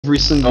every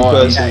single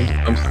person.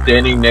 I'm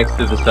standing next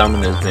to the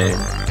summoners, man.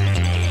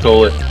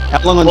 Call it.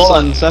 How long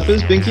on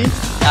Sappers, Binky?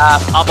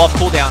 I'm off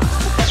cooldown.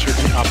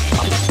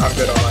 I'm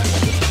good on mine.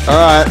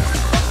 Alright.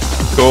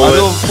 Call it.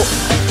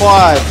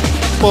 5,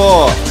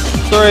 4,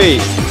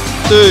 3,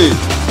 2,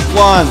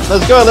 1.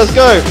 Let's go, let's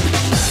go!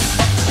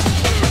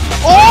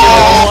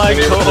 Oh my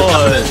Okay,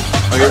 god!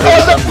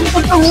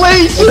 What the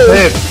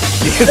lasers!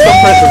 You get some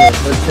precedent.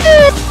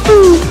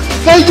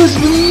 They just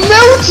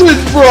melted,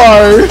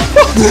 bro!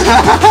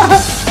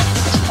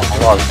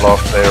 I've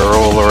lost, they're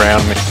all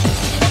around me.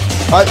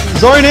 Alright,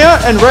 zone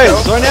out and raise.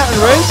 Zone out and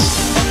raise.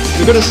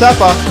 We've got a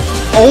sapper.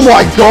 Oh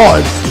my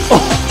god!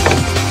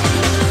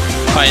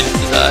 Fine,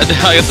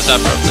 I got the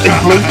sapper up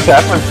there. Blue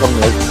sapper's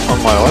on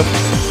my left.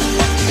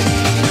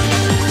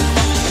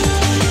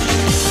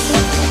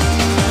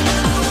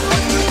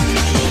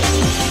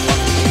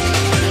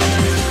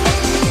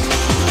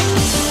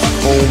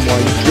 Oh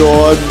my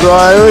god,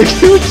 bro! It's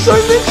so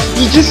many.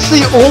 You just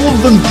see all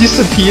of them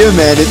disappear,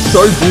 man. It's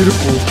so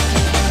beautiful.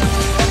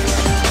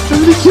 How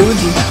many kills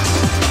is that?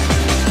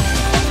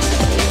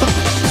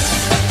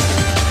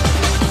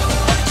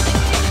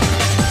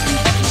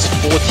 It's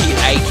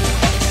 48.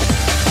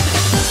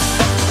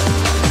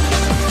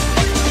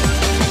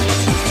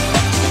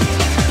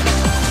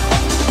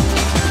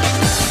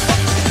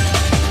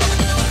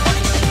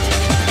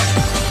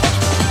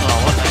 Oh,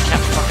 what? That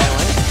cat fucking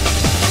away?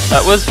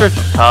 That was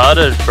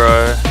retarded,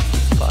 bro.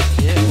 Fuck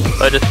yeah.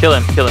 Oh, just kill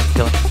him, kill him,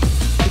 kill him.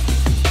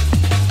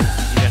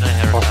 You don't know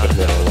how I've retarded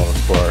got a lot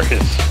of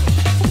warriors.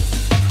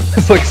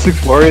 It's like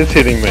 6 warriors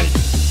hitting me.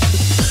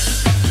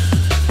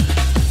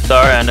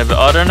 Sorry, I never.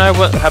 I don't know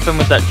what happened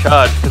with that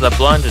charge because I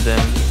blinded him.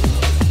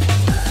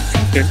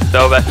 Okay.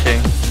 Spell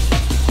bashing.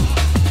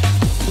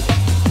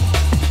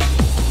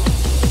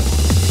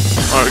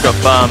 Oh, we got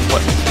farmed.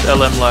 What's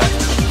LM low?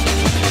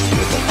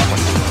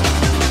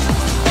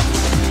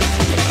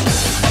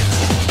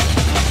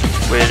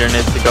 Weirder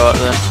needs to go up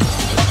there.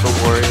 That's for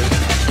warriors.